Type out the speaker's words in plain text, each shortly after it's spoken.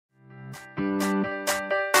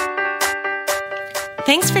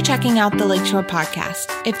Thanks for checking out the Lakeshore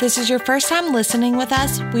Podcast. If this is your first time listening with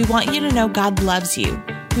us, we want you to know God loves you.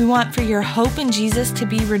 We want for your hope in Jesus to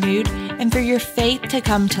be renewed and for your faith to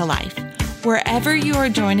come to life. Wherever you are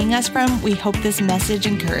joining us from, we hope this message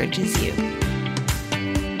encourages you.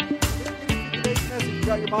 Today's message, you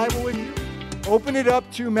got your Bible with you? Open it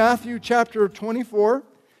up to Matthew chapter 24,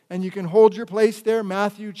 and you can hold your place there,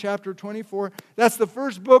 Matthew chapter 24. That's the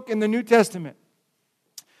first book in the New Testament.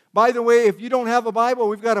 By the way, if you don't have a Bible,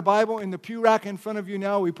 we've got a Bible in the pew rack in front of you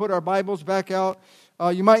now. We put our Bibles back out.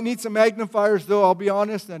 You might need some magnifiers, though, I'll be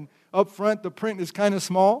honest. And up front, the print is kind of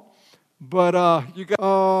small. But you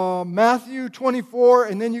got Matthew 24,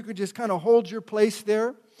 and then you could just kind of hold your place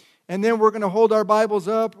there. And then we're going to hold our Bibles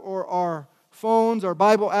up, or our phones, our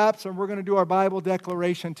Bible apps, and we're going to do our Bible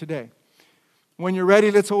declaration today. When you're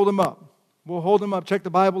ready, let's hold them up. We'll hold them up. Check the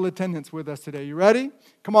Bible attendance with us today. You ready?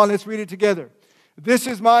 Come on, let's read it together. This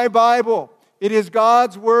is my Bible. It is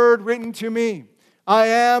God's word written to me. I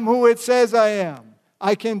am who it says I am.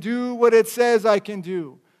 I can do what it says I can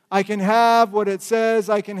do. I can have what it says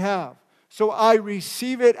I can have. So I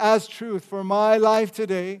receive it as truth for my life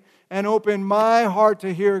today and open my heart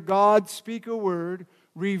to hear God speak a word,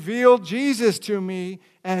 reveal Jesus to me,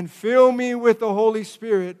 and fill me with the Holy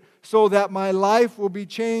Spirit so that my life will be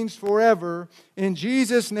changed forever. In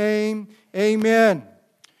Jesus' name, amen.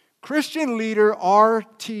 Christian leader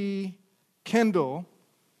R.T. Kendall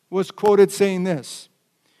was quoted saying this: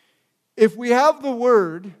 if we have the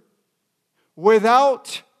Word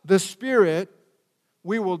without the Spirit,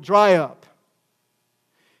 we will dry up.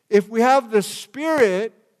 If we have the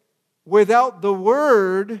Spirit without the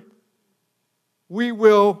Word, we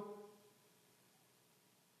will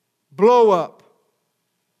blow up.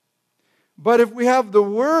 But if we have the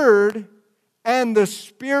Word and the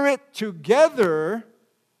Spirit together,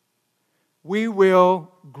 we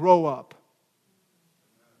will grow up.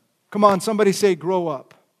 Come on, somebody say grow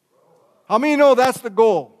up. How many know that's the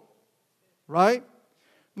goal? Right?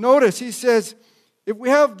 Notice he says, if we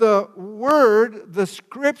have the Word, the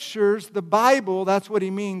Scriptures, the Bible, that's what he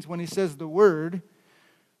means when he says the Word,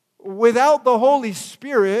 without the Holy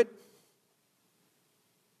Spirit,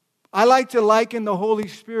 I like to liken the Holy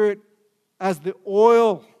Spirit as the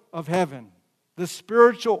oil of heaven, the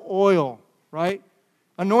spiritual oil, right?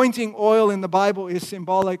 Anointing oil in the Bible is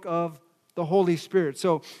symbolic of the Holy Spirit.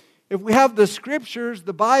 So if we have the Scriptures,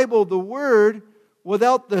 the Bible, the Word,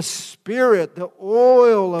 without the Spirit, the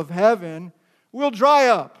oil of heaven, we'll dry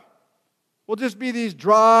up. We'll just be these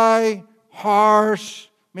dry, harsh,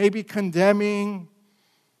 maybe condemning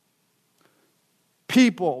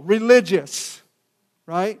people, religious,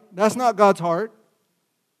 right? That's not God's heart.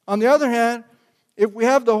 On the other hand, if we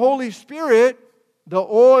have the Holy Spirit, the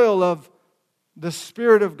oil of the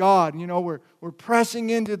Spirit of God, we're pressing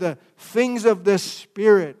into the things of the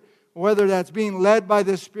Spirit, whether that's being led by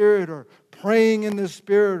the Spirit or praying in the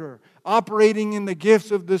Spirit or operating in the gifts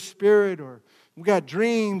of the Spirit, or we got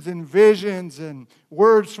dreams and visions and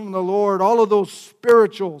words from the Lord, all of those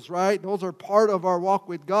spirituals, right? Those are part of our walk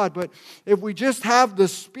with God. But if we just have the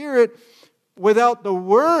Spirit without the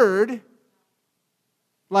Word,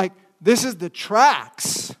 like this is the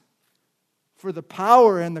tracks for the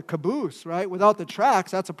power and the caboose, right? Without the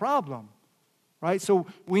tracks, that's a problem, right? So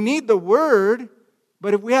we need the Word,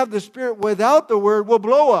 but if we have the Spirit without the Word, we'll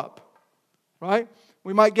blow up, right?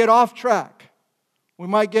 We might get off track. We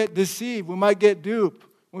might get deceived. We might get duped.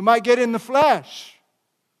 We might get in the flesh.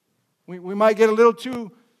 We might get a little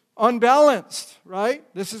too unbalanced, right?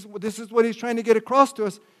 This is what he's trying to get across to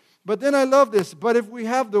us. But then I love this. But if we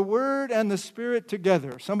have the Word and the Spirit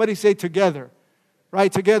together, somebody say together. Right,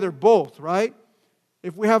 together, both, right?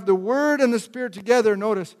 If we have the Word and the Spirit together,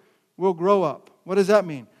 notice, we'll grow up. What does that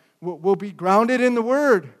mean? We'll be grounded in the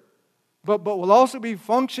Word, but we'll also be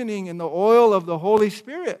functioning in the oil of the Holy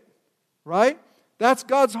Spirit, right? That's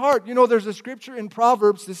God's heart. There's a scripture in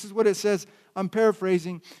Proverbs, this is what it says, I'm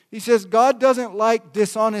paraphrasing. He says, God doesn't like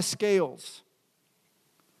dishonest scales.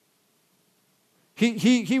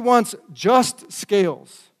 He wants just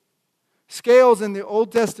scales. Scales in the Old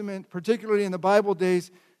Testament, particularly in the Bible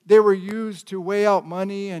days, they were used to weigh out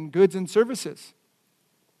money and goods and services.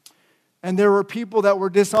 And there were people that were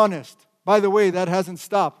dishonest. By the way, that hasn't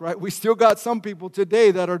stopped, right? We still got some people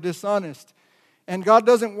today that are dishonest. And God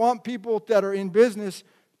doesn't want people that are in business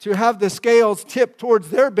to have the scales tipped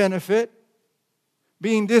towards their benefit,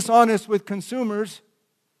 being dishonest with consumers,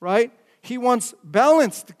 right? He wants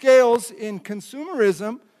balanced scales in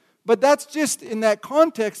consumerism. But that's just in that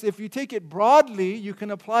context. If you take it broadly, you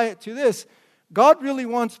can apply it to this. God really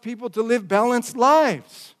wants people to live balanced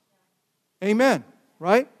lives. Amen.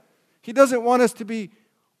 Right? He doesn't want us to be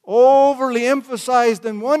overly emphasized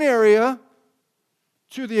in one area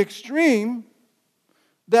to the extreme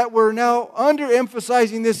that we're now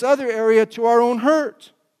underemphasizing this other area to our own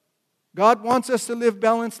hurt. God wants us to live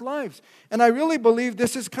balanced lives. And I really believe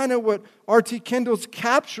this is kind of what R.T. Kendall's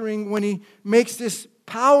capturing when he makes this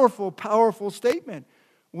powerful, powerful statement.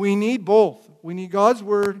 We need both. We need God's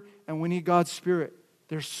Word and we need God's Spirit.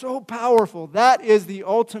 They're so powerful. That is the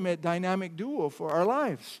ultimate dynamic duo for our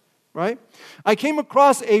lives, right? I came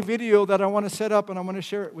across a video that I want to set up and I want to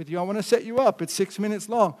share it with you. I want to set you up. It's 6 minutes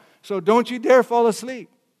long. So don't you dare fall asleep,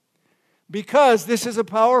 because this is a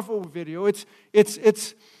powerful video. It's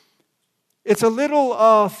a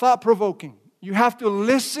little thought-provoking. You have to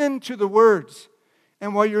listen to the words.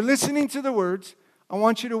 And while you're listening to the words, I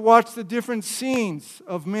want you to watch the different scenes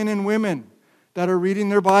of men and women that are reading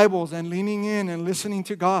their Bibles and leaning in and listening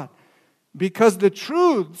to God. Because the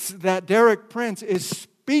truths that Derek Prince is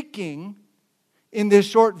speaking in this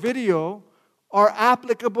short video are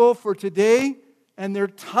applicable for today, and they're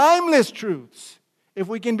timeless truths. If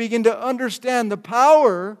we can begin to understand the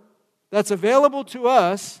power that's available to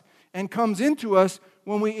us and comes into us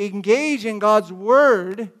when we engage in God's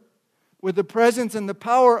Word with the presence and the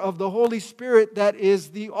power of the Holy Spirit that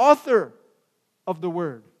is the author of the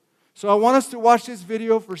Word. So I want us to watch this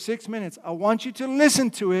video for 6 minutes. I want you to listen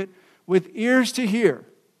to it with ears to hear.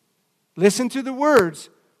 Listen to the words.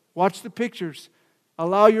 Watch the pictures.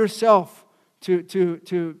 Allow yourself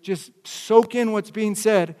to just soak in what's being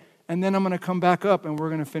said, and then I'm going to come back up and we're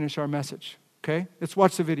going to finish our message. Okay? Let's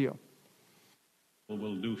watch the video.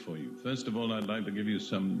 Will do for you. First of all, I'd like to give you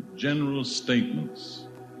some general statements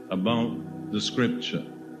about the Scripture.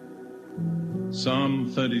 Psalm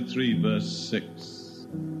 33, verse 6.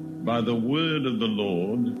 By the word of the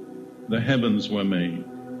Lord the heavens were made,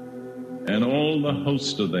 and all the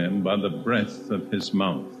host of them by the breath of his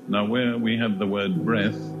mouth. Now, where we have the word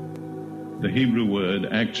breath, the Hebrew word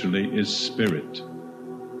actually is spirit,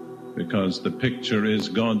 because the picture is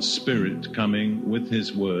God's Spirit coming with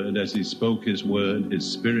His Word. As He spoke His Word, His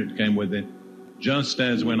Spirit came with it. Just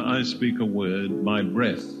as when I speak a word, my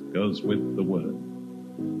breath goes with the word.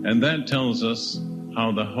 And that tells us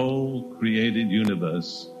how the whole created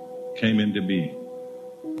universe came into being.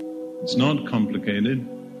 It's not complicated.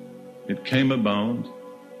 It came about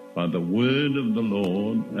by the word of the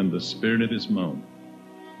Lord and the Spirit of His mouth.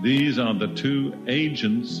 These are the two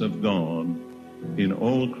agents of God in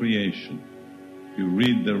all creation. You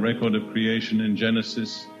read the record of creation in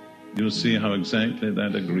Genesis, you'll see how exactly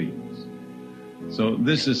that agrees. So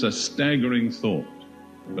this is a staggering thought,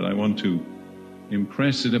 but I want to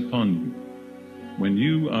impress it upon you. When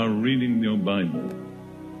you are reading your Bible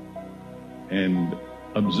and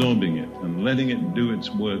absorbing it and letting it do its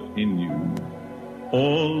work in you,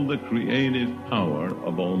 all the creative power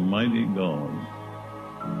of Almighty God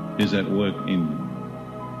is at work in you.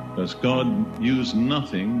 Because God used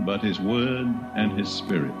nothing but His Word and His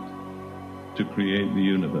Spirit to create the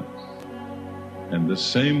universe. And the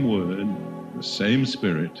same Word, the same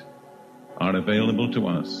Spirit are available to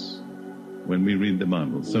us when we read the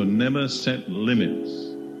Bible. So never set limits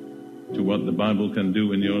to what the Bible can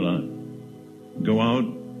do in your life. Go out,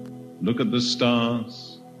 look at the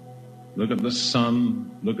stars, look at the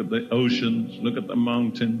sun, look at the oceans, look at the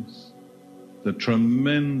mountains. The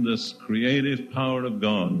tremendous creative power of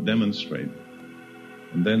God demonstrated.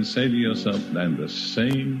 And then say to yourself, and the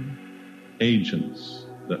same agents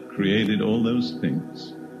that created all those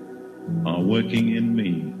things are working in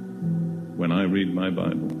me when I read my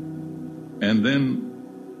Bible. And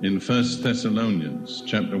then in 1 Thessalonians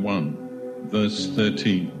chapter 1, verse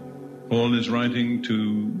 13, Paul is writing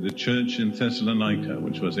to the church in Thessalonica,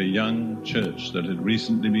 which was a young church that had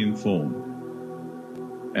recently been formed.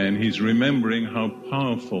 And he's remembering how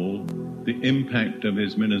powerful the impact of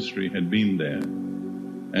his ministry had been there.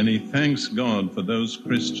 And he thanks God for those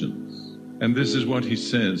Christians. And this is what he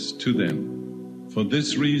says to them. For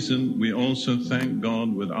this reason, we also thank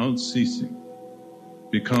God without ceasing,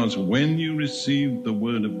 because when you received the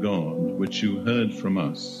word of God, which you heard from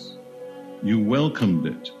us, you welcomed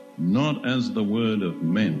it, not as the word of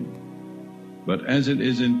men, but as it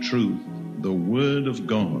is in truth, the word of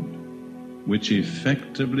God, which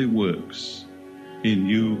effectively works in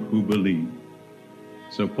you who believe.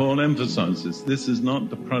 So Paul emphasizes this is not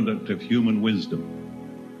the product of human wisdom.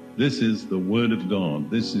 This is the Word of God.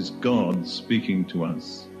 This is God speaking to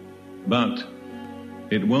us. But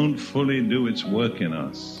it won't fully do its work in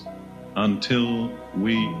us until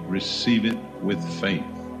we receive it with faith.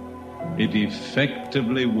 It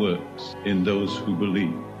effectively works in those who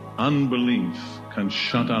believe. Unbelief can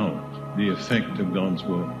shut out the effect of God's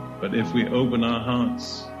Word. But if we open our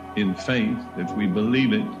hearts in faith, if we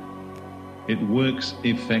believe it, it works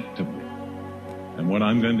effectively. And what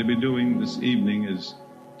I'm going to be doing this evening is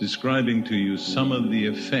describing to you some of the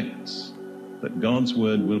effects that God's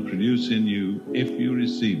word will produce in you if you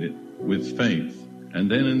receive it with faith. And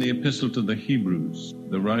then in the epistle to the Hebrews,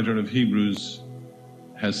 the writer of Hebrews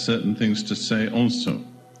has certain things to say also.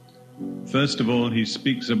 First of all, he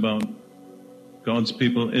speaks about God's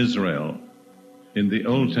people Israel in the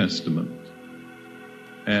Old Testament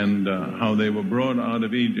and how they were brought out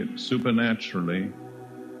of Egypt supernaturally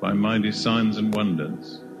by mighty signs and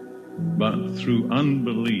wonders. But through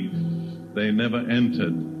unbelief, they never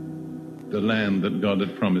entered the land that God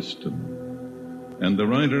had promised to them. And the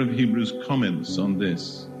writer of Hebrews comments on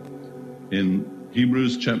this in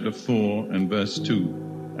Hebrews chapter 4 and verse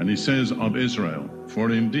 2. And he says of Israel,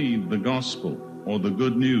 "For indeed the gospel, or the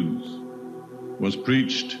good news, was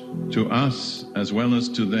preached to us as well as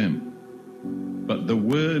to them. But the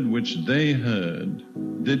word which they heard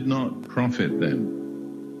did not profit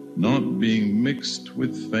them, not being mixed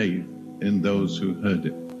with faith in those who heard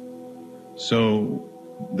it." So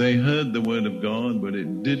they heard the word of God, but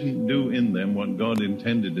it didn't do in them what God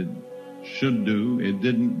intended it should do. It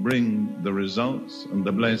didn't bring the results and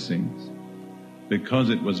the blessings because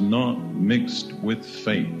it was not mixed with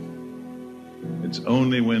faith. It's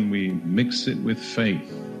only when we mix it with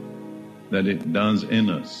faith that it does in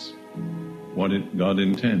us what God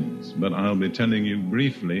intends. But I'll be telling you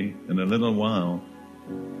briefly in a little while,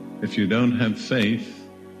 if you don't have faith,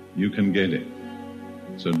 you can get it.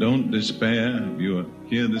 So don't despair. If you're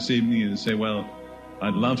here this evening and say, "Well,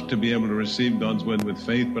 I'd love to be able to receive God's word with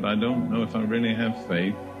faith, but I don't know if I really have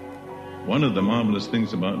faith." One of the marvelous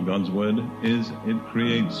things about God's word is it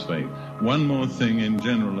creates faith. One more thing in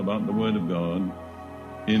general about the word of God.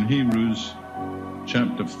 In Hebrews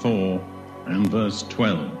chapter 4 and verse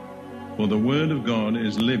 12. "For the word of God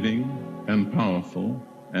is living and powerful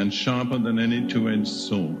and sharper than any two-edged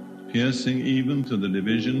sword, piercing even to the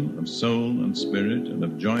division of soul and spirit and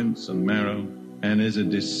of joints and marrow, and is a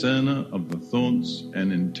discerner of the thoughts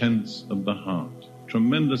and intents of the heart."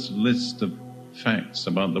 Tremendous list of facts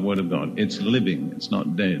about the word of God. It's living, it's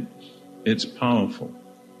not dead. It's powerful.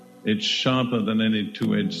 It's sharper than any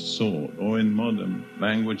two-edged sword, or in modern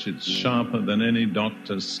language, it's sharper than any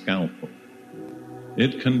doctor's scalpel.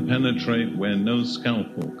 It can penetrate where no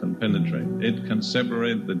scalpel can penetrate. It can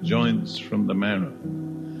separate the joints from the marrow.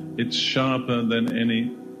 It's sharper than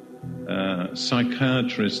any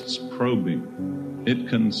psychiatrist's probing. It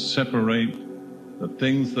can separate the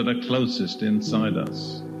things that are closest inside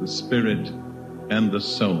us, the spirit and the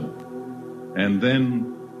soul. And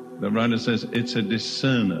then the writer says it's a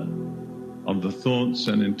discerner of the thoughts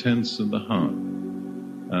and intents of the heart.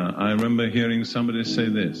 I remember hearing somebody say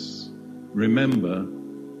this: remember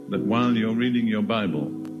that while you're reading your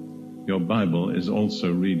Bible is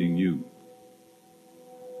also reading you.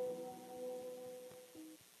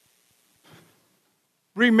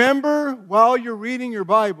 Remember, while you're reading your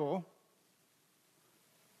Bible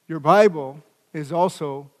is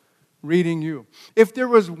also reading you. If there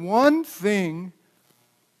was one thing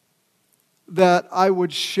that I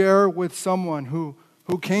would share with someone who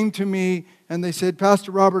came to me and they said,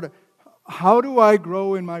 "Pastor Robert, how do I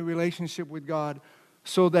grow in my relationship with God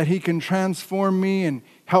so that He can transform me and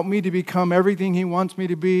help me to become everything He wants me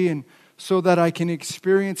to be, and so that I can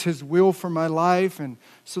experience His will for my life, and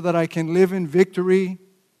so that I can live in victory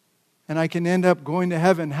and I can end up going to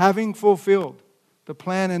heaven, having fulfilled the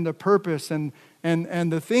plan and the purpose and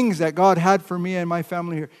the things that God had for me and my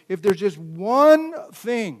family here." If there's just one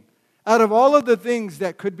thing out of all of the things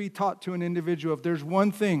that could be taught to an individual, if there's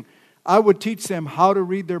one thing, I would teach them how to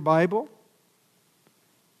read their Bible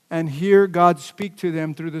and hear God speak to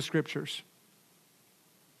them through the Scriptures.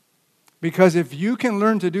 Because if you can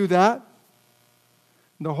learn to do that,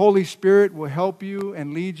 the Holy Spirit will help you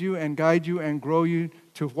and lead you and guide you and grow you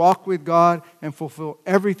to walk with God and fulfill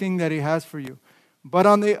everything that He has for you. But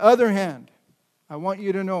on the other hand, I want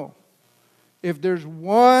you to know, if there's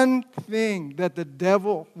one thing that the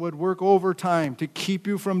devil would work overtime to keep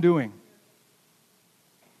you from doing,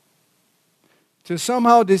 to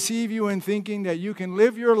somehow deceive you in thinking that you can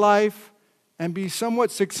live your life and be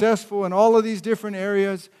somewhat successful in all of these different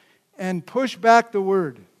areas and push back the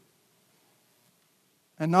Word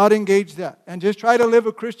and not engage that and just try to live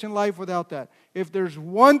a Christian life without that. If there's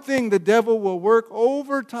one thing the devil will work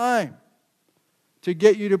overtime to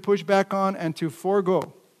get you to push back on and to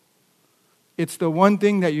forego, it's the one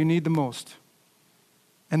thing that you need the most.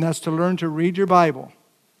 And that's to learn to read your Bible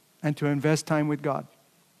and to invest time with God.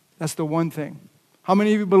 That's the one thing. How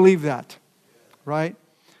many of you believe that? Right?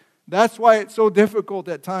 That's why it's so difficult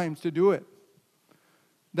at times to do it.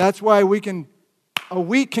 That's why a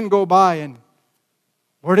week can go by and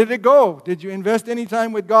where did it go? Did you invest any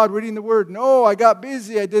time with God reading the Word? No, I got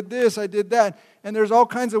busy. I did this, I did that. And there's all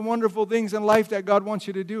kinds of wonderful things in life that God wants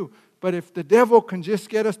you to do. But if the devil can just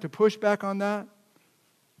get us to push back on that,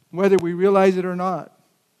 whether we realize it or not,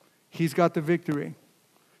 he's got the victory.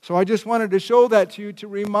 So I just wanted to show that to you to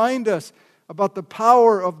remind us about the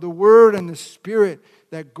power of the Word and the Spirit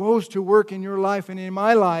that goes to work in your life and in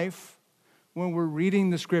my life when we're reading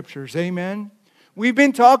the Scriptures. Amen? We've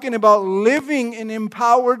been talking about living an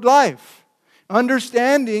empowered life,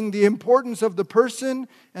 understanding the importance of the person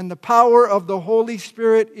and the power of the Holy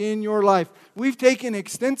Spirit in your life. We've taken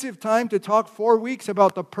extensive time to talk 4 weeks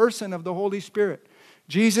about the person of the Holy Spirit.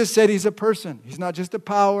 Jesus said He's a person. He's not just a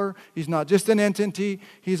power. He's not just an entity.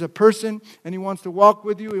 He's a person, and He wants to walk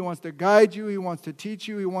with you. He wants to guide you. He wants to teach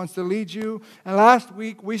you. He wants to lead you. And last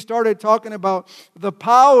week, we started talking about the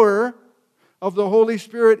power of the Holy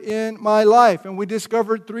Spirit in my life. And we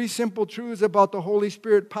discovered 3 simple truths about the Holy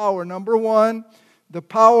Spirit power. Number 1, the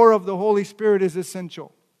power of the Holy Spirit is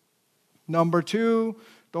essential. Number 2,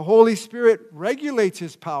 the Holy Spirit regulates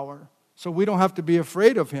His power, so we don't have to be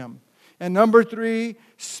afraid of Him. And number 3,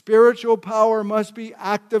 spiritual power must be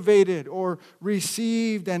activated or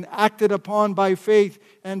received and acted upon by faith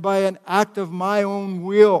and by an act of my own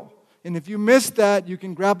will. And if you missed that, you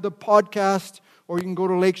can grab the podcast or you can go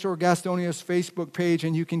to Lakeshore Gastonia's Facebook page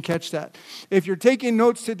and you can catch that. If you're taking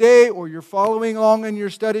notes today or you're following along in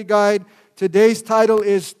your study guide, today's title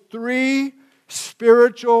is 3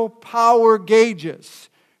 Spiritual Power Gauges.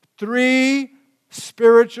 3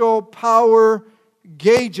 Spiritual Power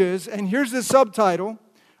Gauges. And here's the subtitle,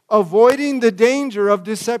 Avoiding the Danger of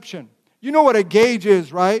Deception. You know what a gauge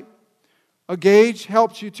is, right? A gauge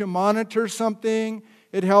helps you to monitor something.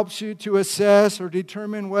 It helps you to assess or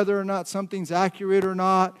determine whether or not something's accurate or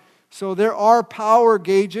not. So there are power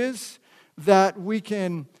gauges that we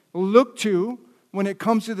can look to when it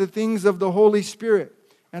comes to the things of the Holy Spirit.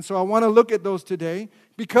 And so I want to look at those today,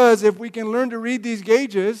 because if we can learn to read these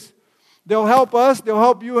gauges, they'll help us, they'll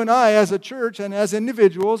help you and I as a church and as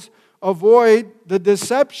individuals avoid the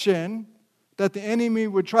deception that the enemy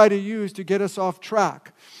would try to use to get us off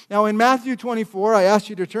track. Now in Matthew 24, I asked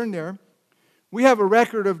you to turn there, we have a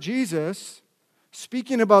record of Jesus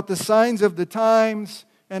speaking about the signs of the times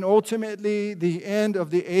and ultimately the end of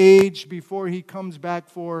the age before He comes back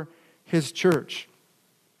for His church.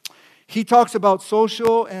 He talks about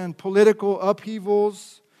social and political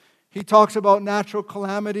upheavals. He talks about natural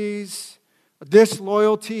calamities,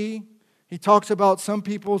 disloyalty. He talks about some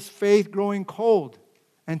people's faith growing cold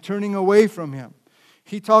and turning away from Him.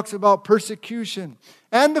 He talks about persecution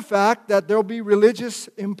and the fact that there'll be religious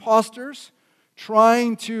imposters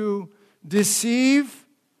trying to deceive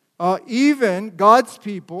even God's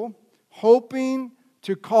people, hoping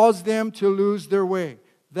to cause them to lose their way.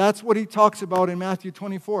 That's what He talks about in Matthew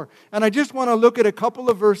 24. And I just want to look at a couple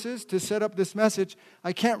of verses to set up this message.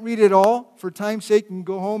 I can't read it all. For time's sake, you can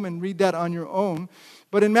go home and read that on your own.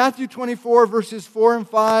 But in Matthew 24, verses 4 and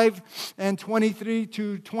 5 and 23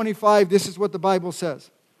 to 25, this is what the Bible says.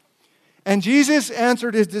 And Jesus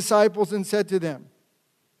answered His disciples and said to them,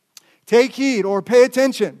 take heed or pay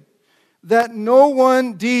attention that no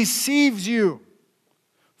one deceives you.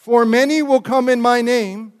 For many will come in my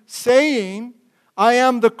name, saying, I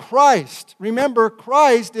am the Christ. Remember,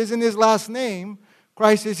 Christ isn't His last name.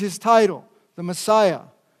 Christ is His title, the Messiah,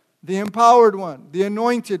 the empowered one, the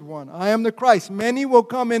anointed one. I am the Christ. Many will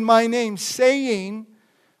come in my name, saying,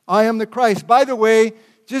 I am the Christ. By the way,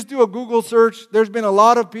 just do a Google search. There's been a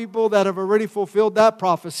lot of people that have already fulfilled that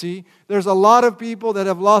prophecy. There's a lot of people that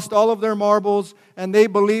have lost all of their marbles, and they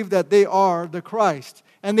believe that they are the Christ.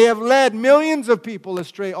 And they have led millions of people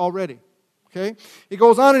astray already. Okay? He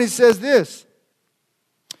goes on and he says this.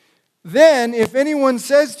 Then, if anyone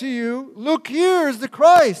says to you, look, here is the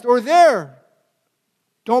Christ, or there,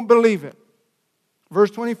 don't believe it. Verse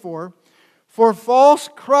 24, for false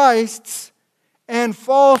Christs and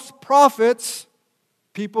false prophets,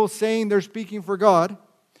 people saying they're speaking for God,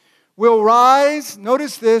 will rise,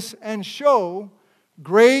 notice this, and show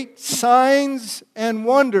great signs and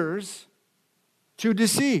wonders to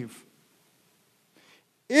deceive.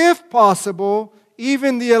 If possible,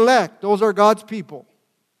 even the elect, those are God's people.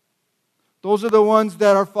 Those are the ones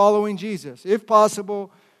that are following Jesus. If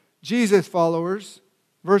possible, Jesus followers.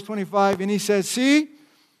 Verse 25, and he says, see,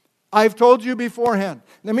 I've told you beforehand.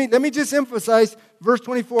 Let me just emphasize verse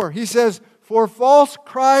 24. He says, for false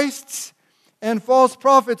Christs and false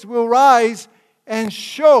prophets will rise and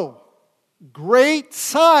show great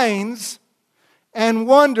signs and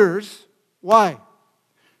wonders. Why?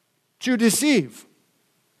 To deceive.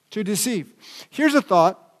 to deceive. Here's a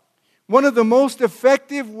thought. One of the most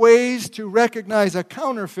effective ways to recognize a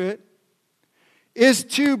counterfeit is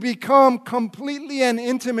to become completely and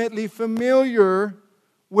intimately familiar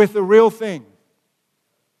with the real thing.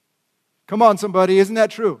 Come on, somebody, isn't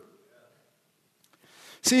that true?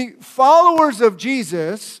 See, followers of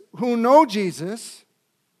Jesus who know Jesus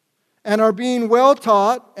and are being well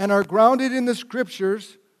taught and are grounded in the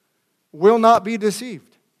Scriptures will not be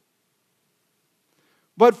deceived.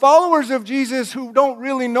 But followers of Jesus who don't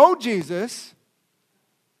really know Jesus,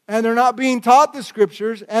 and they're not being taught the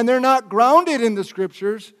Scriptures, and they're not grounded in the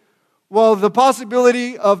Scriptures, well, the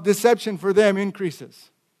possibility of deception for them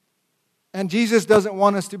increases. And Jesus doesn't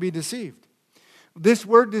want us to be deceived. This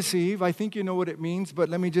word deceive, I think you know what it means, but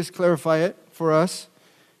let me just clarify it for us.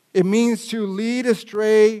 It means to lead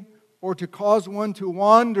astray or to cause one to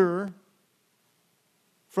wander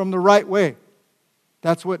from the right way.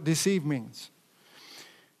 That's what deceive means.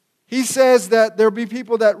 He says that there'll be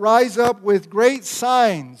people that rise up with great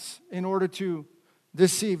signs in order to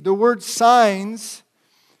deceive. The word signs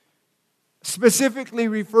specifically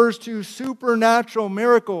refers to supernatural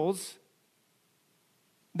miracles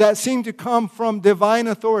that seem to come from divine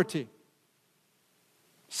authority.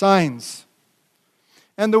 Signs.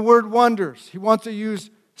 And the word wonders. He wants to use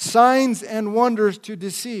signs and wonders to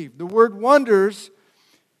deceive. The word wonders,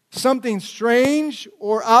 something strange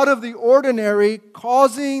or out of the ordinary,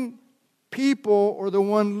 causing people or the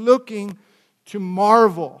one looking to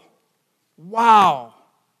marvel. Wow,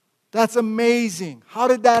 that's amazing. How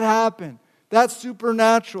did that happen? That's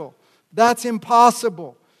supernatural. That's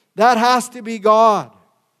impossible. That has to be God.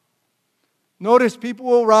 Notice people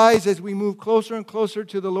will rise as we move closer and closer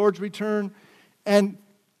to the Lord's return, and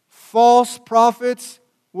false prophets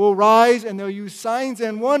will rise and they'll use signs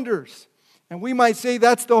and wonders. And we might say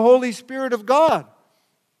that's the Holy Spirit of God.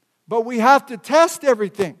 But we have to test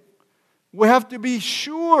everything. We have to be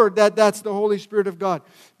sure that that's the Holy Spirit of God.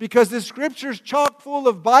 Because the Scripture's chock full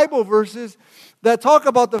of Bible verses that talk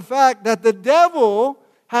about the fact that the devil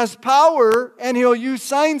has power and he'll use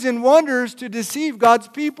signs and wonders to deceive God's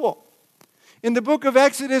people. In the book of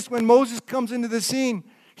Exodus, when Moses comes into the scene,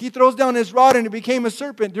 he throws down his rod and it became a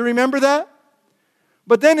serpent. Do you remember that?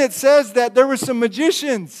 But then it says that there were some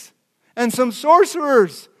magicians and some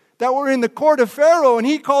sorcerers that were in the court of Pharaoh, and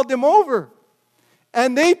he called them over.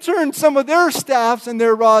 And they turned some of their staffs and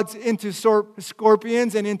their rods into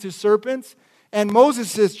scorpions and into serpents. And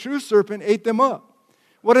Moses' true serpent ate them up.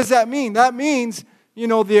 What does that mean? That means,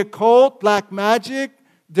 the occult, black magic,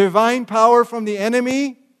 divine power from the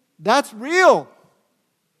enemy, that's real.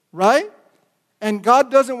 Right? And God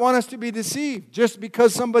doesn't want us to be deceived just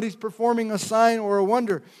because somebody's performing a sign or a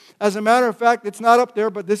wonder. As a matter of fact, it's not up there,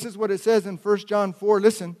 but this is what it says in 1 John 4.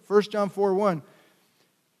 Listen, 1 John 4:1.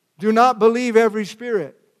 Do not believe every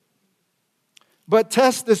spirit, but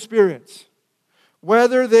test the spirits,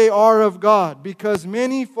 whether they are of God, because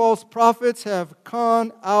many false prophets have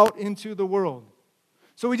gone out into the world.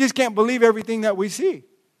 So we just can't believe everything that we see,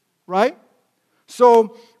 right?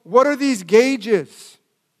 So what are these gauges?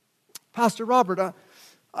 Pastor Robert,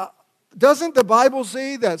 doesn't the Bible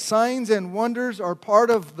say that signs and wonders are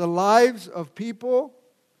part of the lives of people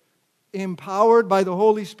empowered by the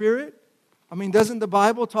Holy Spirit? Doesn't the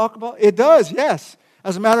Bible talk about it? It does, yes.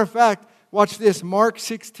 As a matter of fact, watch this. Mark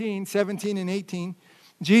 16, 17, and 18.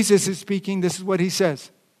 Jesus is speaking. This is what he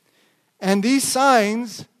says. And these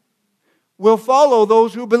signs will follow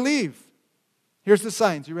those who believe. Here's the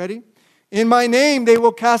signs. You ready? In my name they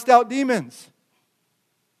will cast out demons.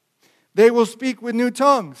 They will speak with new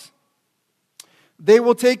tongues. They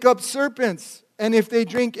will take up serpents. And if they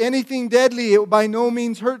drink anything deadly, it will by no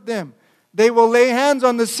means hurt them. They will lay hands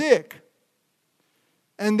on the sick,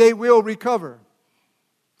 and they will recover.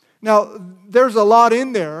 Now, there's a lot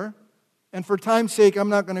in there, and for time's sake, I'm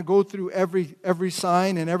not going to go through every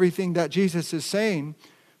sign and everything that Jesus is saying.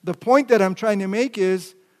 The point that I'm trying to make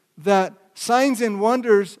is that signs and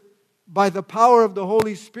wonders by the power of the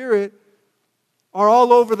Holy Spirit are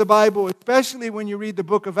all over the Bible, especially when you read the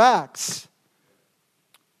book of Acts.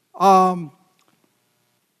 One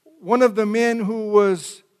of the men who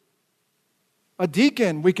was a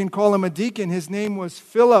deacon, we can call him a deacon. His name was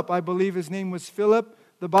Philip. I believe his name was Philip.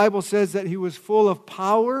 The Bible says that he was full of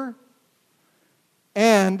power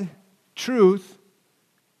and truth,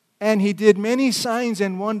 and he did many signs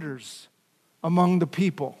and wonders among the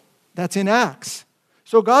people. That's in Acts.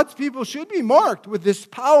 So God's people should be marked with this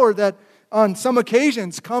power that on some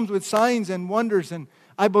occasions comes with signs and wonders. And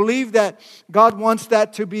I believe that God wants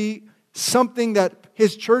that to be something that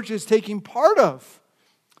His church is taking part of.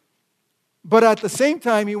 But at the same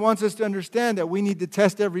time, He wants us to understand that we need to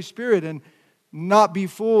test every spirit. And not be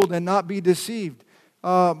fooled and not be deceived.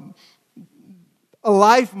 A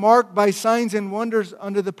life marked by signs and wonders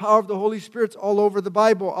under the power of the Holy Spirit all over the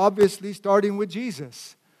Bible, obviously starting with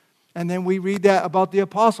Jesus. And then we read that about the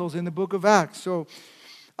apostles in the book of Acts. So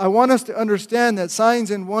I want us to understand that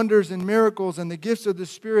signs and wonders and miracles and the gifts of the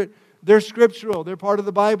Spirit, they're scriptural. They're part of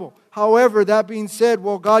the Bible. However, that being said,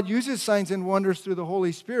 while God uses signs and wonders through the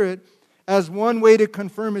Holy Spirit as one way to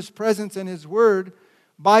confirm His presence and His Word,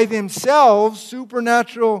 by themselves,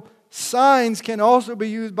 supernatural signs can also be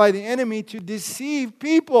used by the enemy to deceive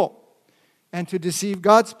people and to deceive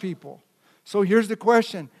God's people. So here's the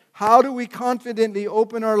question. How do we confidently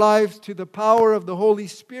open our lives to the power of the Holy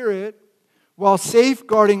Spirit while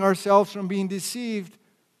safeguarding ourselves from being deceived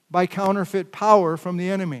by counterfeit power from the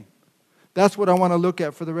enemy? That's what I want to look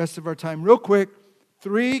at for the rest of our time. Real quick,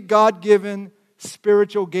 3 God-given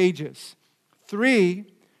spiritual gauges. 3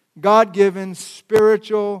 God-given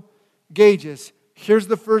spiritual gauges. Here's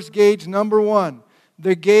the first gauge, number 1.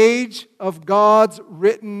 The gauge of God's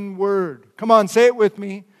written word. Come on, say it with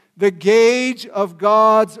me. The gauge of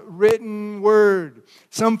God's written word.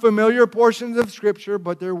 Some familiar portions of Scripture,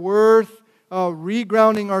 but they're worth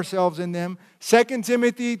regrounding ourselves in them. 2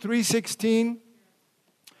 Timothy 3:16.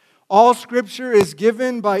 All Scripture is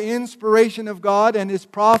given by inspiration of God and is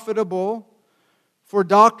profitable for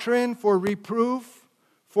doctrine, for reproof,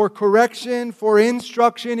 for correction, for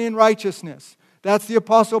instruction in righteousness. That's the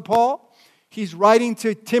Apostle Paul. He's writing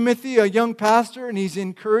to Timothy, a young pastor, and he's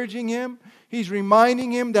encouraging him. He's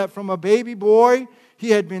reminding him that from a baby boy, he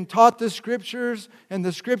had been taught the Scriptures, and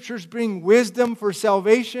the Scriptures bring wisdom for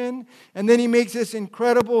salvation. And then he makes this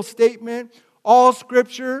incredible statement, all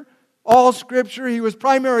Scripture, he was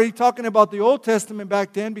primarily talking about the Old Testament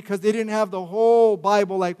back then because they didn't have the whole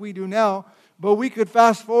Bible like we do now. But we could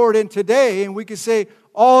fast forward in today and we could say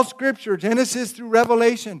all Scripture, Genesis through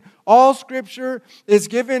Revelation, all Scripture is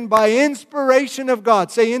given by inspiration of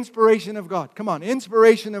God. Say inspiration of God. Come on,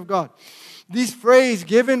 inspiration of God. This phrase,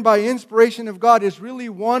 given by inspiration of God, is really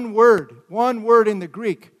one word in the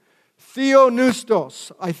Greek.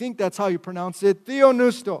 Theopneustos. I think that's how you pronounce it.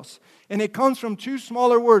 Theopneustos. And it comes from 2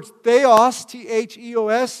 smaller words. Theos,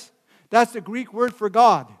 T-H-E-O-S. That's the Greek word for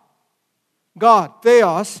God. God,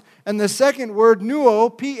 theos. And the second word,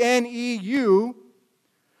 pneu, P-N-E-U.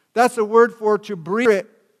 That's a word for to breathe.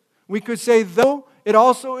 We could say though. It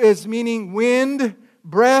also is meaning wind,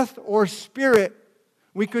 breath, or spirit.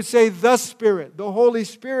 We could say the Spirit, the Holy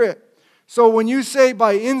Spirit. So when you say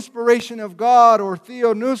by inspiration of God or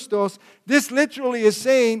theopneustos, this literally is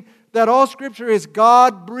saying that all Scripture is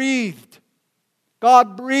God-breathed.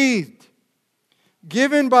 God-breathed.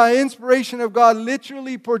 Given by inspiration of God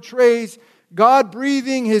literally portrays God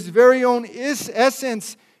breathing His very own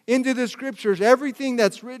essence into the Scriptures. Everything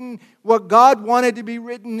that's written, what God wanted to be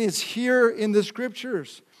written is here in the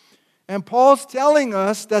Scriptures. And Paul's telling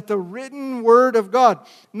us that the written Word of God,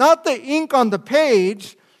 not the ink on the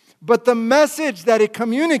page, but the message that it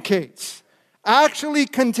communicates, actually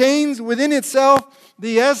contains within itself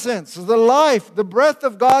the essence, the life, the breath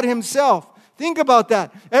of God Himself. Think about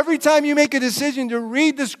that. Every time you make a decision to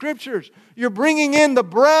read the Scriptures, you're bringing in the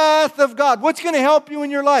breath of God. What's going to help you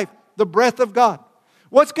in your life? The breath of God.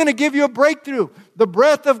 What's going to give you a breakthrough? The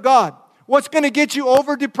breath of God. What's going to get you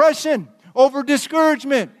over depression, over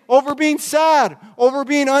discouragement, over being sad, over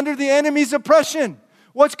being under the enemy's oppression?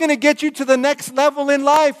 What's going to get you to the next level in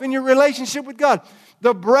life in your relationship with God?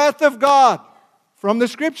 The breath of God from the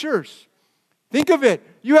Scriptures. Think of it.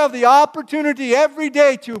 You have the opportunity every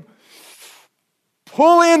day to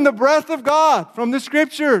pull in the breath of God from the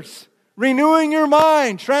Scriptures, renewing your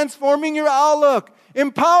mind, transforming your outlook,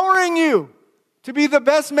 empowering you to be the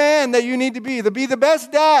best man that you need to be the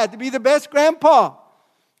best dad, to be the best grandpa,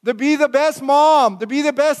 to be the best mom, to be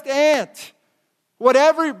the best aunt.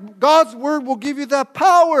 Whatever, God's Word will give you that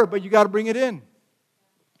power, but you got to bring it in.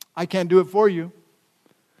 I can't do it for you.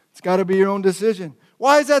 It's got to be your own decision.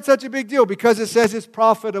 Why is that such a big deal? Because it says it's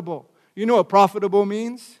profitable. You know what profitable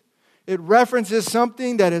means? It references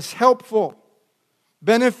something that is helpful,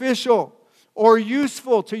 beneficial, or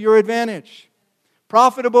useful to your advantage.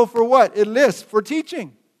 Profitable for what? It lists for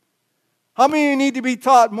teaching. How many of you need to be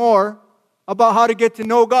taught more about how to get to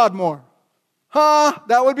know God more?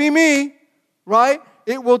 That would be me, right?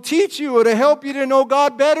 It will teach you, it'll help you to know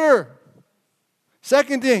God better.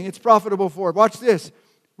 Second thing it's profitable for, watch this,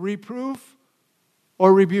 reproof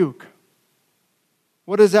or rebuke.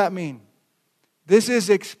 What does that mean? This is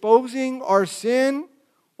exposing our sin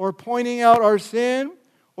or pointing out our sin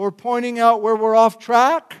or pointing out where we're off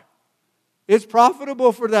track. It's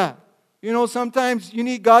profitable for that. You know, sometimes you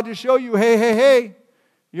need God to show you, hey,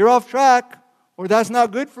 you're off track or that's not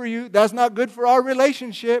good for you, that's not good for our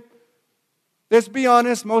relationship. Let's be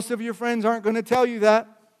honest, most of your friends aren't going to tell you that.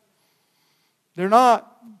 They're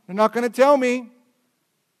not. They're not going to tell me.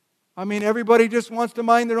 I mean, everybody just wants to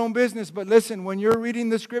mind their own business. But listen, when you're reading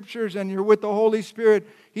the Scriptures and you're with the Holy Spirit,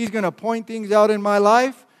 He's going to point things out in my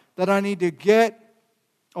life that I need to get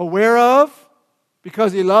aware of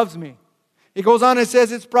because He loves me. He goes on and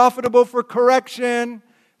says it's profitable for correction.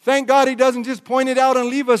 Thank God He doesn't just point it out and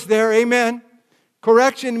leave us there. Amen.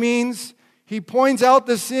 Correction means He points out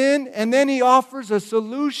the sin and then He offers a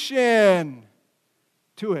solution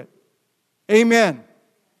to it. Amen.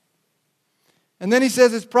 And then He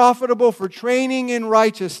says it's profitable for training in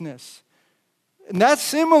righteousness. And that's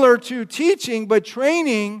similar to teaching, but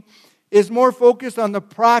training is more focused on the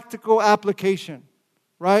practical application,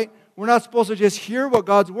 right? We're not supposed to just hear what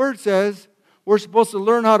God's Word says. We're supposed to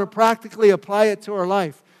learn how to practically apply it to our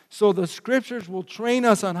life. So the Scriptures will train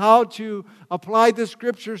us on how to apply the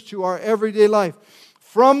Scriptures to our everyday life.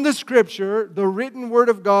 From the Scripture, the written Word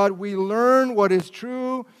of God, we learn what is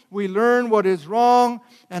true, we learn what is wrong,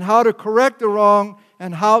 and how to correct the wrong,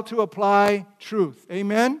 and how to apply truth.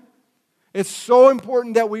 Amen? It's so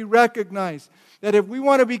important that we recognize that if we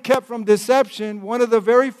want to be kept from deception, one of the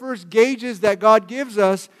very first gauges that God gives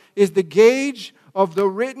us is the gauge of the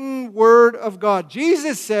written Word of God.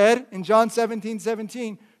 Jesus said in John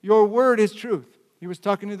 17:17, your Word is truth. He was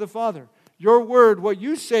talking to the Father. Your Word, what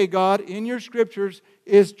you say, God, in your Scriptures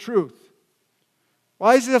is truth.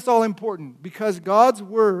 Why is this all important? Because God's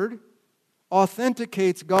Word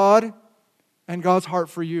authenticates God and God's heart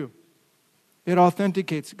for you. It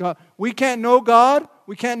authenticates God. We can't know God.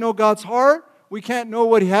 We can't know God's heart. We can't know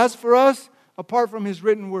what He has for us apart from His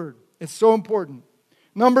written Word. It's so important.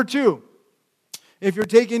 Number 2, if you're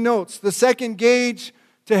taking notes, the second gauge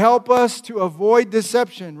to help us to avoid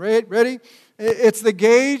deception. Right? Ready? It's the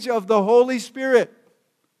gauge of the Holy Spirit.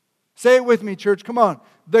 Say it with me, church. Come on.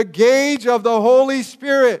 The gauge of the Holy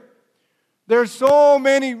Spirit. There's so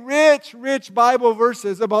many rich Bible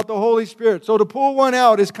verses about the Holy Spirit. So to pull one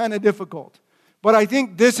out is kind of difficult. But I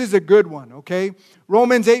think this is a good one, okay?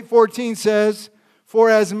 Romans 8:14 says, for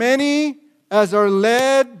as many as are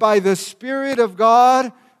led by the Spirit of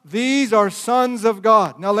God, these are sons of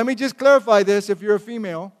God. Now let me just clarify this if you're a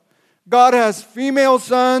female. God has female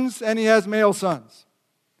sons and He has male sons.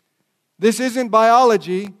 This isn't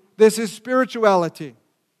biology, this is spirituality.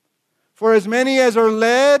 For as many as are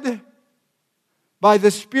led by the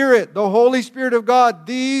Spirit, the Holy Spirit of God,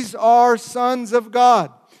 these are sons of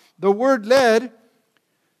God. The word led,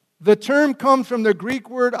 the term comes from the Greek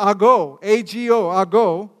word ago, A-G-O,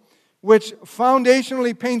 ago, which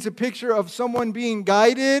foundationally paints a picture of someone being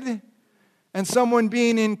guided and someone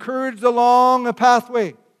being encouraged along a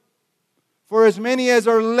pathway. For as many as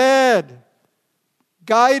are led,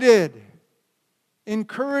 guided,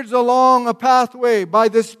 encouraged along a pathway by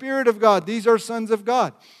the Spirit of God, these are sons of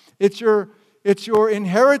God. It's your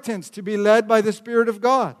inheritance to be led by the Spirit of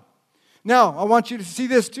God. Now, I want you to see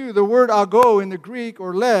this too. The word ago in the Greek,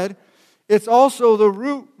 or led, it's also the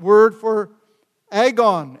root word for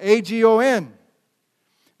agon, A-G-O-N.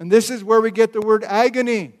 And this is where we get the word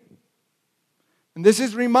agony. And this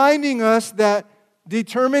is reminding us that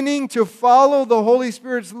determining to follow the Holy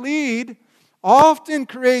Spirit's lead often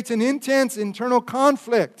creates an intense internal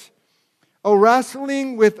conflict, a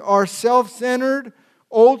wrestling with our self-centered,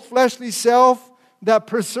 old fleshly self that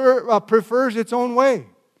prefers its own way.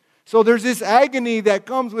 So there's this agony that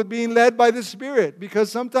comes with being led by the Spirit,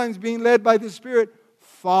 because sometimes being led by the Spirit,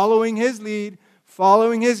 following His lead,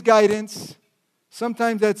 following His guidance,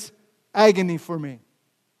 sometimes that's agony for me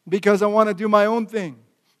because I want to do my own thing.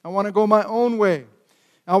 I want to go my own way.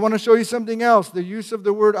 I want to show you something else. The use of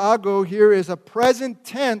the word ago here is a present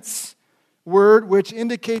tense word, which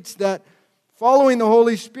indicates that following the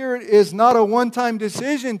Holy Spirit is not a one-time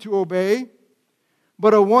decision to obey,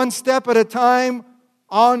 but a one step at a time,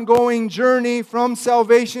 ongoing journey from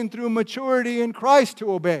salvation through maturity in Christ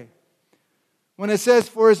to obey. When it says,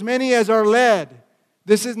 for as many as are led,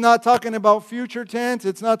 this is not talking about future tense.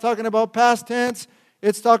 It's not talking about past tense.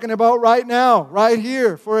 It's talking about right now, right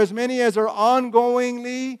here. For as many as are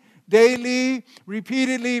ongoingly, daily,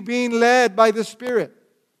 repeatedly being led by the Spirit.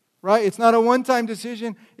 Right? It's not a one-time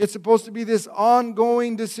decision. It's supposed to be this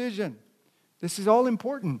ongoing decision. This is all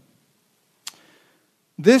important.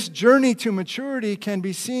 This journey to maturity can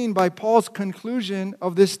be seen by Paul's conclusion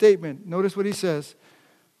of this statement. Notice what he says.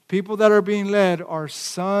 People that are being led are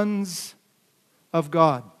sons of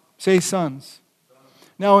God. Say sons.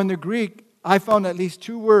 Now in the Greek, I found at least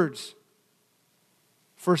 2 words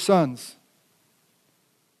for sons.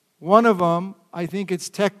 One of them, I think it's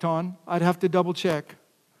tekton. I'd have to double check.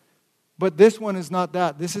 But this one is not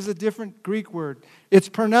that. This is a different Greek word. It's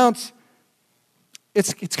pronounced,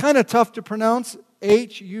 it's kind of tough to pronounce,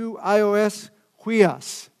 Huios,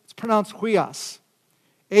 huios. It's pronounced huios.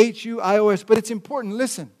 Huios, but it's important.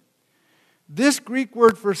 Listen. This Greek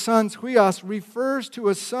word for sons, huios, refers to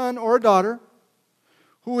a son or a daughter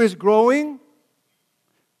who is growing,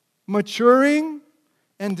 maturing,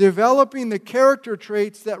 and developing the character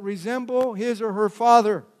traits that resemble his or her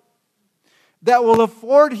father, that will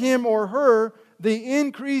afford him or her the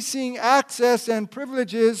increasing access and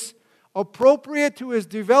privileges appropriate to his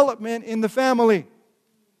development in the family.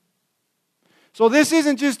 So this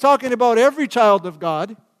isn't just talking about every child of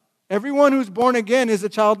God. Everyone who's born again is a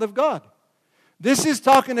child of God. This is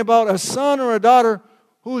talking about a son or a daughter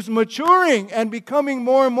who's maturing and becoming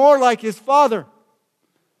more and more like his father,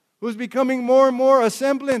 who's becoming more and more a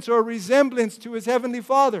semblance or a resemblance to his heavenly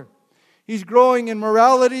Father. He's growing in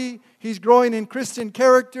morality. He's growing in Christian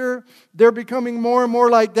character. They're becoming more and more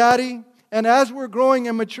like Daddy. And as we're growing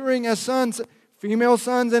and maturing as sons, female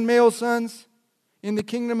sons and male sons in the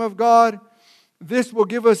kingdom of God, this will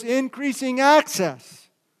give us increasing access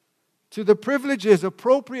to the privileges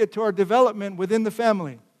appropriate to our development within the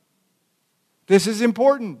family. This is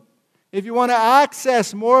important. If you want to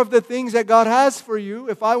access more of the things that God has for you,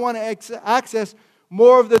 if I want to access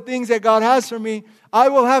more of the things that God has for me, I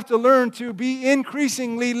will have to learn to be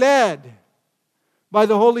increasingly led by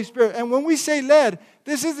the Holy Spirit. And when we say led,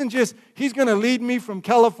 this isn't just He's going to lead me from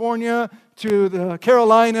California to the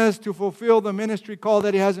Carolinas to fulfill the ministry call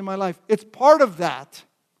that He has in my life. It's part of that,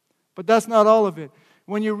 but that's not all of it.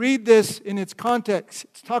 When you read this in its context,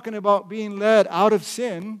 it's talking about being led out of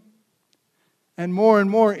sin and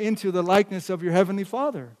more into the likeness of your Heavenly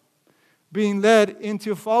Father. Being led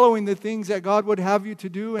into following the things that God would have you to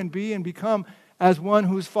do and be and become as one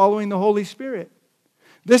who's following the Holy Spirit.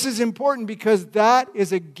 This is important because that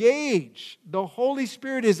is a gauge. The Holy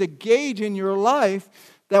Spirit is a gauge in your life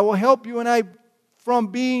that will help you and I from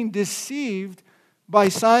being deceived by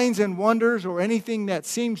signs and wonders or anything that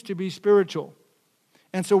seems to be spiritual.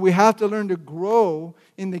 And so we have to learn to grow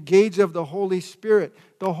in the gauge of the Holy Spirit.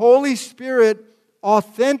 The Holy Spirit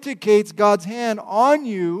authenticates God's hand on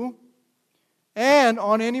you and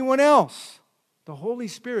on anyone else. The Holy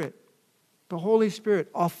Spirit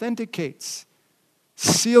authenticates,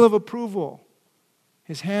 seal of approval,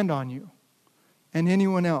 His hand on you and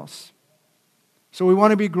anyone else. So we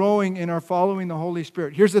want to be growing in our following the Holy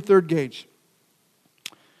Spirit. Here's the third gauge.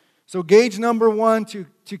 So gauge number one to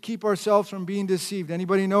keep ourselves from being deceived.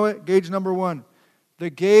 Anybody know it? Gauge number one. The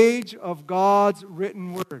gauge of God's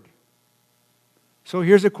written word. So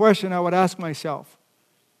here's a question I would ask myself.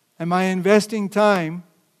 Am I investing time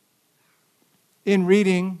in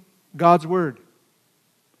reading God's word?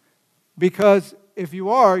 Because if you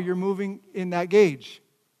are, you're moving in that gauge.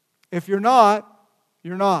 If you're not,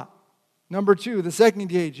 you're not. Number two, the second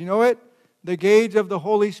gauge. You know it? The gauge of the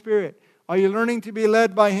Holy Spirit. Are you learning to be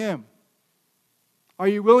led by Him? Are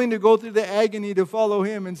you willing to go through the agony to follow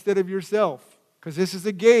Him instead of yourself? Because this is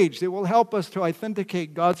a gauge that will help us to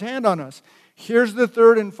authenticate God's hand on us. Here's the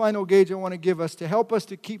third and final gauge I want to give us to help us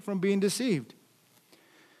to keep from being deceived.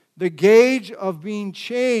 The gauge of being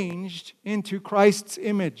changed into Christ's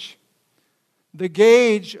image. The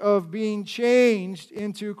gauge of being changed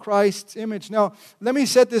into Christ's image. Now, let me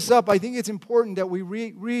set this up. I think it's important that we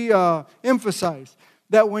re-emphasize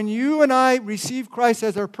that when you and I receive Christ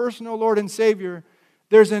as our personal Lord and Savior,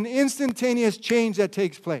 there's an instantaneous change that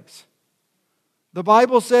takes place. The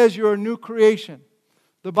Bible says you're a new creation.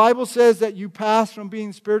 The Bible says that you pass from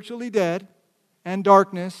being spiritually dead and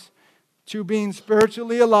darkness to being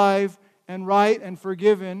spiritually alive and right and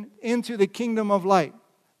forgiven into the kingdom of light.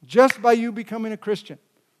 Just by you becoming a Christian.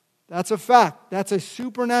 That's a fact. That's a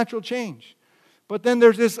supernatural change. But then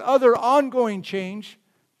there's this other ongoing change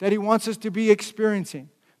that He wants us to be experiencing.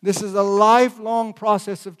 This is a lifelong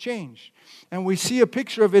process of change. And we see a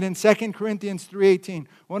picture of it in 2 Corinthians 3:18.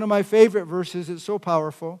 One of my favorite verses. It's so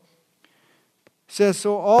powerful. It says,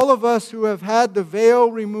 so all of us who have had the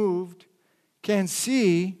veil removed can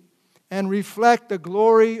see and reflect the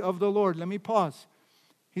glory of the Lord. Let me pause.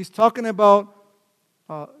 He's talking about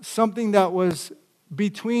something that was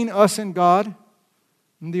between us and God.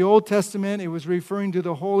 In the Old Testament, it was referring to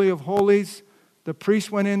the Holy of Holies. The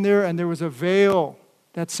priest went in there and there was a veil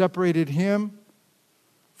that separated him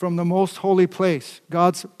from the most holy place,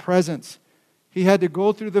 God's presence. He had to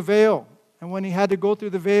go through the veil. And when he had to go through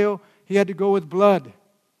the veil, he had to go with blood.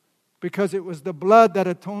 Because it was the blood that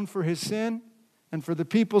atoned for his sin and for the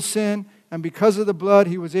people's sin. And because of the blood,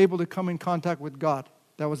 he was able to come in contact with God.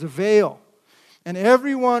 That was a veil. And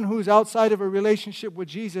everyone who's outside of a relationship with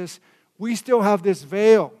Jesus, we still have this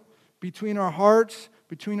veil between our hearts,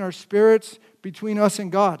 between our spirits, between us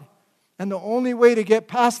and God. And the only way to get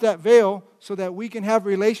past that veil so that we can have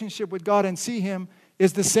relationship with God and see Him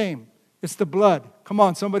is the same. It's the blood. Come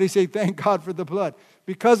on, somebody say, thank God for the blood.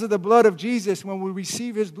 Because of the blood of Jesus, when we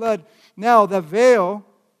receive His blood, now the veil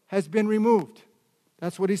has been removed.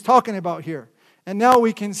 That's what he's talking about here. And now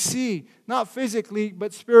we can see, not physically,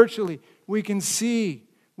 but spiritually. We can see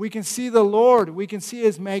the Lord. We can see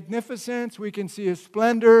His magnificence. We can see His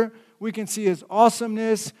splendor. We can see His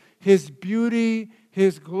awesomeness, His beauty,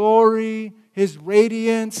 His glory, His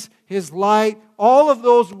radiance, His light. All of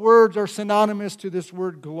those words are synonymous to this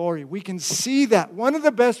word glory. We can see that. One of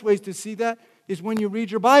the best ways to see that is when you read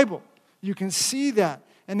your Bible. You can see that.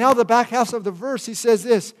 And now the back half of the verse, he says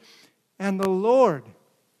this, and the Lord,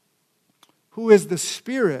 who is the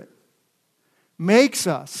Spirit, makes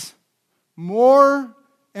us more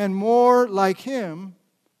and more like Him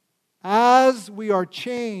as we are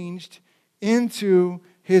changed into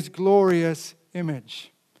His glorious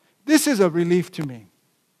image. This is a relief to me.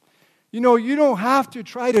 You know, you don't have to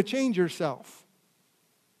try to change yourself.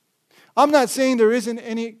 I'm not saying there isn't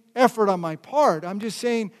any effort on my part. I'm just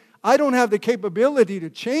saying I don't have the capability to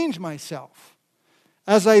change myself.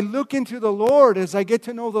 As I look into the Lord, as I get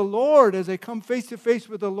to know the Lord, as I come face to face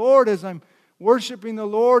with the Lord, as I'm worshiping the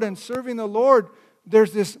Lord and serving the Lord,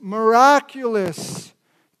 there's this miraculous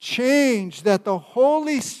change that the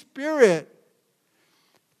Holy Spirit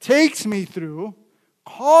takes me through,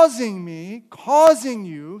 causing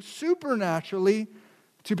you supernaturally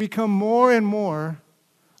to become more and more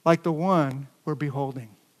like the one we're beholding.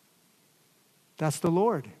 That's the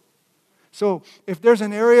Lord. So if there's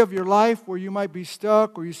an area of your life where you might be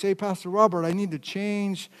stuck, or you say, Pastor Robert, I need to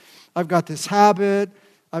change. I've got this habit.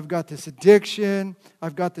 I've got this addiction.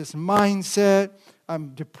 I've got this mindset.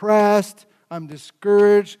 I'm depressed. I'm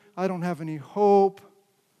discouraged. I don't have any hope.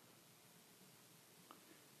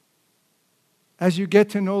 As you get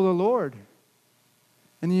to know the Lord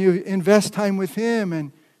and you invest time with Him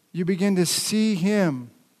and you begin to see Him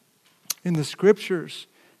in the Scriptures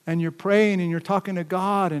and you're praying and you're talking to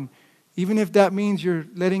God, and even if that means you're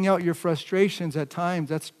letting out your frustrations at times,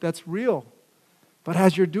 that's real. But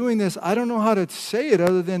as you're doing this, I don't know how to say it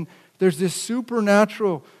other than there's this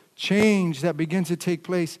supernatural change that begins to take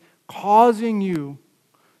place, causing you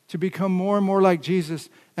to become more and more like Jesus.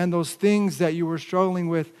 And those things that you were struggling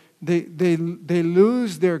with, they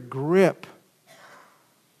lose their grip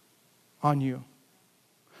on you.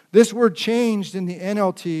 This word changed in the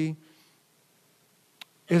NLT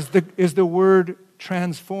is the word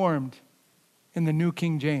transformed in the New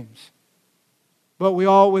King James. But we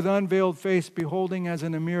all, with unveiled face, beholding as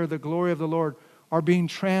in a mirror the glory of the Lord, are being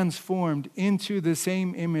transformed into the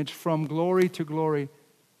same image from glory to glory,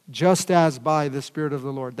 just as by the Spirit of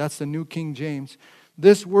the Lord. That's the New King James.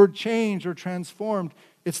 This word changed or transformed,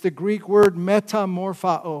 it's the Greek word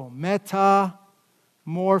metamorphao.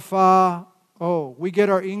 Metamorphao. We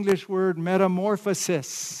get our English word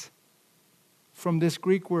metamorphosis from this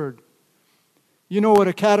Greek word. You know what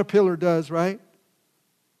a caterpillar does, right?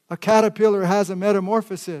 A caterpillar has a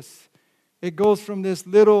metamorphosis. It goes from this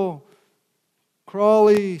little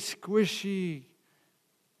crawly, squishy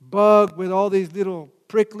bug with all these little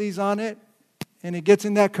pricklies on it, and it gets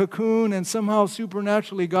in that cocoon, and somehow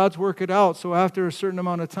supernaturally God's worked it out. So after a certain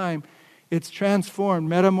amount of time, it's transformed,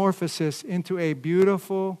 metamorphosis, into a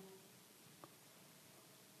beautiful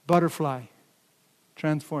butterfly.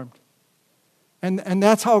 Transformed. And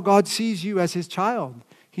that's how God sees you as His child.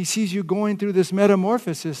 He sees you going through this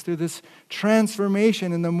metamorphosis, through this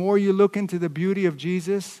transformation. And the more you look into the beauty of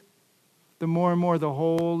Jesus, the more and more the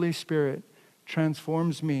Holy Spirit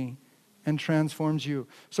transforms me and transforms you.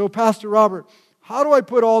 So, Pastor Robert, how do I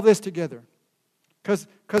put all this together? Because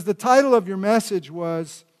the title of your message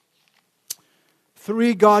was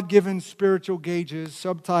 3 God-given spiritual gauges,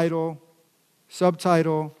 subtitle,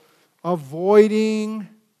 Avoiding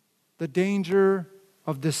the Danger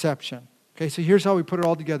of Deception. Okay, so here's how we put it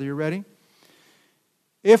all together. You ready?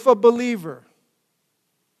 If a believer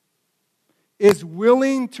is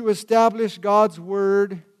willing to establish God's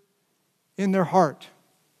Word in their heart,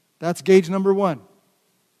 that's gauge number 1.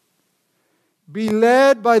 Be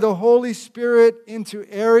led by the Holy Spirit into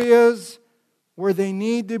areas where they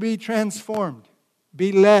need to be transformed.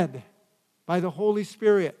 Be led by the Holy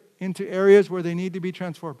Spirit into areas where they need to be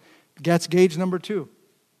transformed. That's gauge number 2.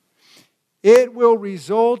 It will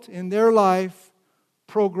result in their life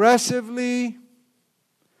progressively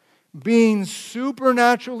being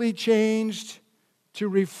supernaturally changed to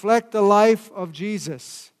reflect the life of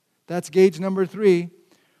Jesus. That's gauge number 3.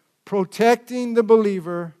 Protecting the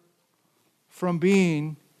believer from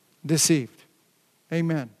being deceived.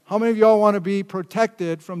 Amen. How many of y'all want to be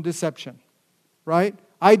protected from deception? Right?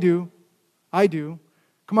 I do.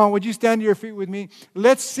 Come on, would you stand to your feet with me?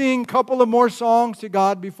 Let's sing a couple of more songs to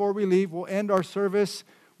God before we leave. We'll end our service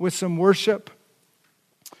with some worship.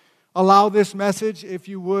 Allow this message, if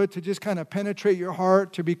you would, to just kind of penetrate your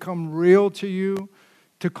heart, to become real to you,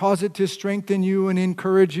 to cause it to strengthen you and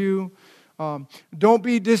encourage you. Don't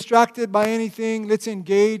be distracted by anything. Let's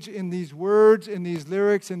engage in these words, in these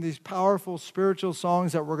lyrics, in these powerful spiritual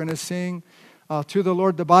songs that we're going to sing to the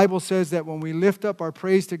Lord. The Bible says that when we lift up our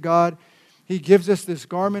praise to God, He gives us this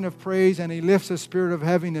garment of praise and He lifts the spirit of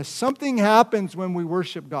heaviness. Something happens when we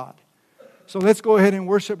worship God. So let's go ahead and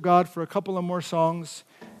worship God for a couple of more songs,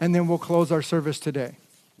 and then we'll close our service today.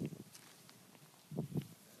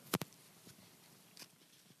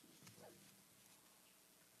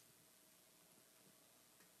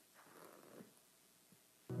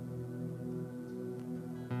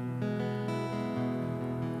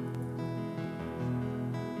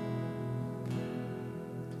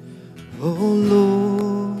 Oh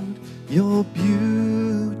Lord, you're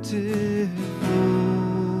beautiful.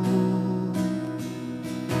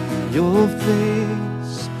 Your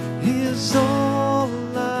face is all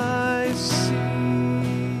I see.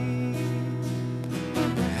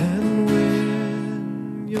 And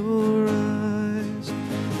when your eyes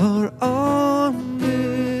are on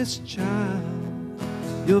this child,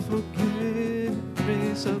 your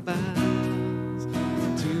forgiveness abounds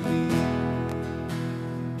to me.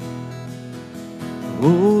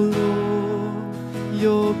 Oh Lord,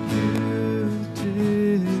 you're beautiful.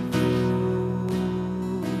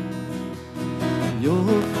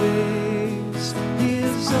 Your face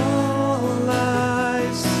is all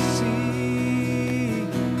I see.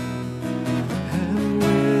 And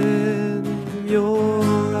when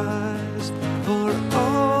your eyes are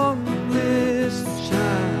on this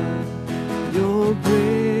child, your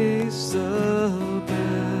grace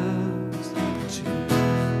abounds to me.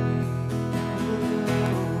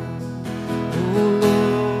 Oh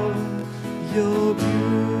Lord, you're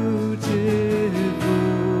beautiful.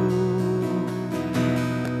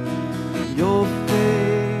 Your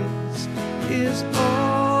face is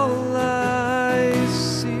all I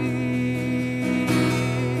see.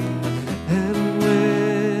 And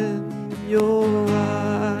when your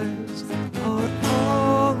eyes are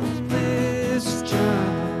on this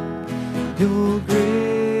child, your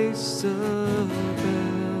grace abounds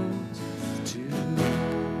to me.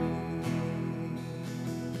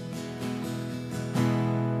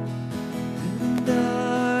 And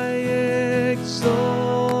I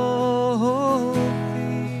exalt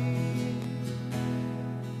thee.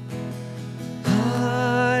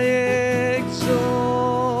 I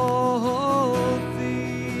exalt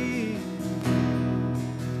thee.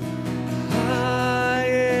 I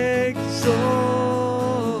exalt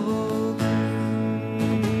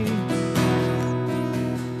thee.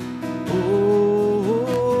 Oh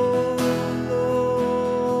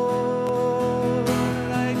Lord,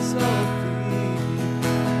 I exalt thee.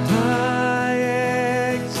 I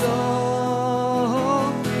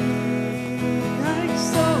exalt thee. I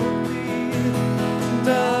exalt thee. And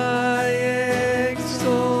I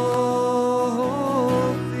exalt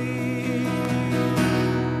thee.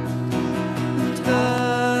 And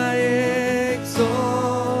I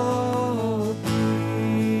exalt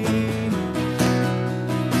thee.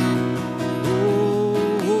 Oh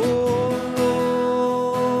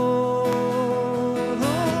Lord,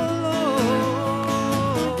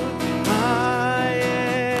 I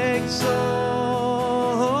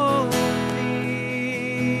exalt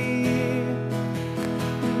thee.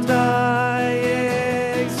 And I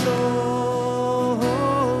exalt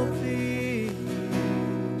thee.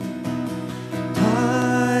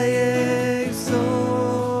 I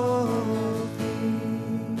exalt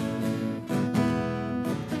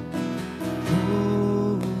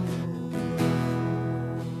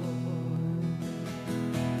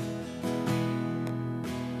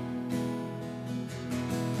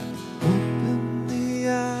Open the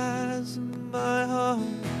eyes of my heart,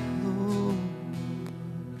 Lord.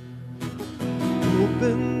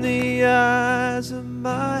 Open the eyes of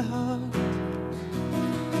my heart.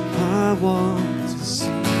 I want to see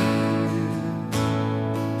you.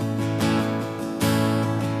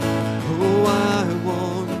 Oh, I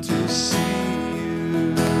want to see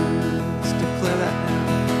you. Let's declare that now.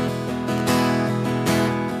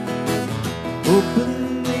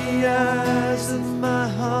 Open the eyes of my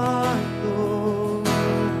heart, Lord.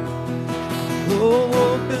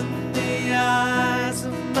 Oh, open the eyes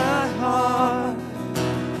of my heart.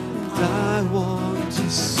 And I want to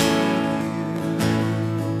see you.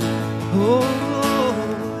 Oh,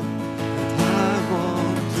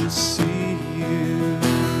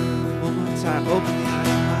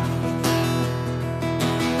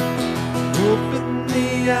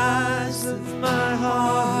 the eyes of my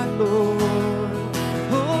heart, Lord.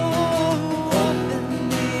 Oh, open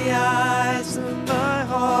the eyes of my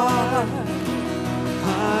heart.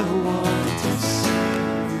 I want to see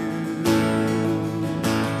you.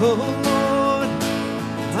 Oh, Lord,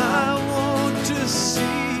 I want to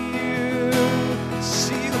see you.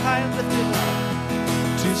 See you high and lifted up.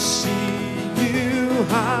 To see you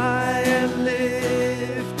high and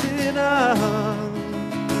lifted up.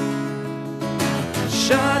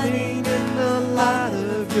 Shining in the light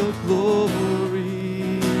of your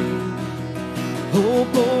glory. Oh,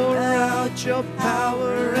 pour out your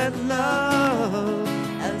power and love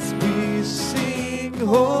as we sing,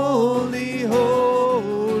 holy,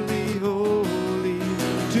 holy, holy.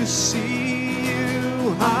 To see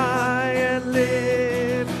you high and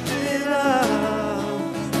lifted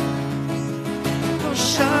up. Oh,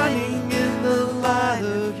 shining in the light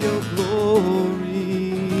of your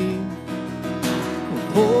glory.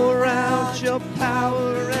 Pour out your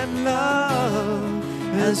power and love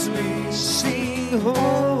as we sing,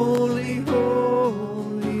 holy,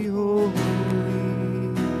 holy, holy.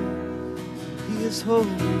 He is holy.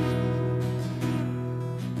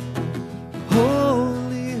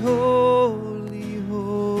 Holy, holy,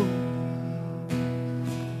 holy.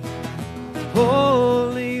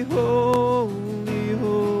 Holy, holy,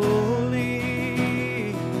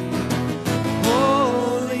 holy.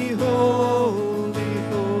 Holy, holy.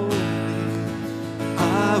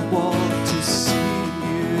 I want to see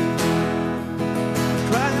you.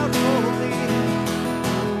 Cry out, holy.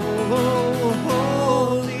 Oh,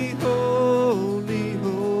 holy, holy,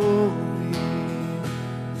 holy.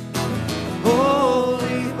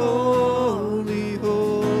 Holy, holy,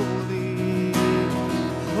 holy.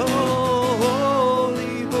 Oh,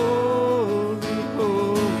 holy, holy,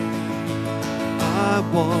 holy. I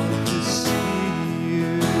want to see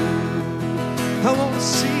you. I want to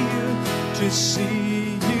see you. To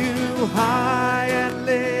see you high and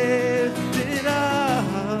lifted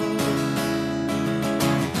up,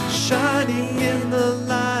 shining in the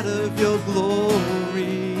light of your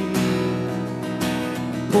glory.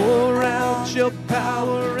 Pour out your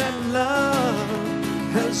power and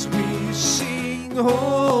love as we sing,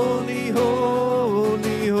 holy,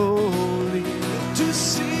 holy, holy. To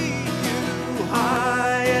see you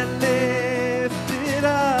high and lifted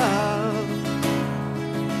up,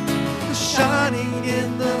 shining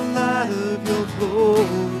in the light of your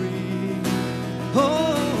glory.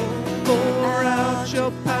 Oh, pour out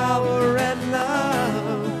your power and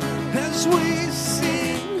love as we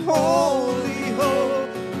sing, holy,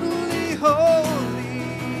 holy, holy.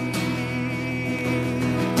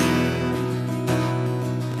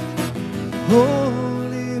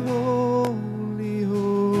 Holy, holy,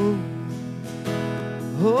 holy.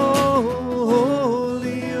 Oh,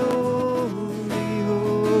 holy, holy,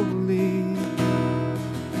 holy.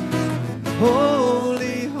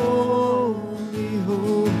 Holy, holy,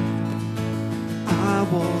 holy. I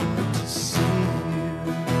want to see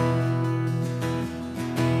you.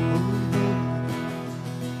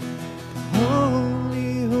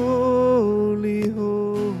 Holy, holy,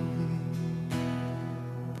 holy.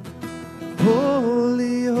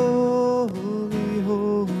 Holy, holy,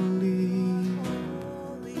 holy.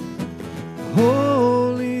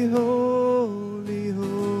 Holy, holy,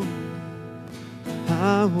 holy.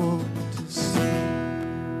 I want to see.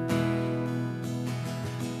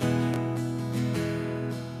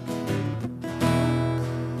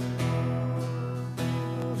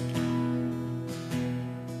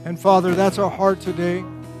 And Father, that's our heart today.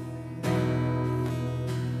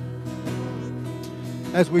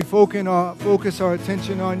 As we focus our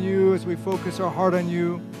attention on you, as we focus our heart on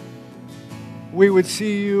you, we would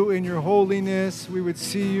see you in your holiness. We would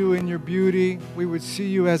see you in your beauty. We would see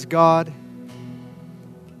you as God.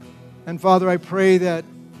 And Father, I pray that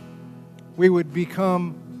we would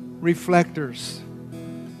become reflectors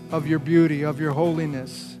of your beauty, of your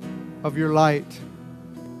holiness, of your light,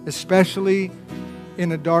 especially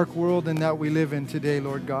in a dark world and that we live in today,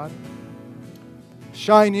 Lord God.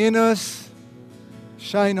 Shine in us,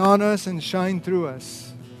 shine on us, and shine through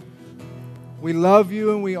us. We love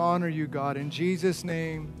you and we honor you, God. In Jesus'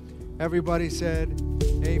 name, everybody said,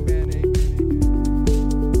 amen, amen, amen.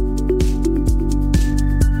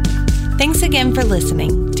 Thanks again for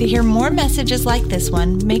listening. To hear more messages like this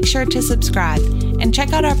one, make sure to subscribe and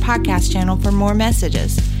check out our podcast channel for more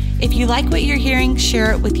messages. If you like what you're hearing,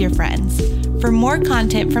 share it with your friends. For more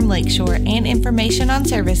content from Lakeshore and information on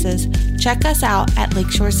services, check us out at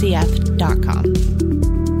lakeshorecf.com.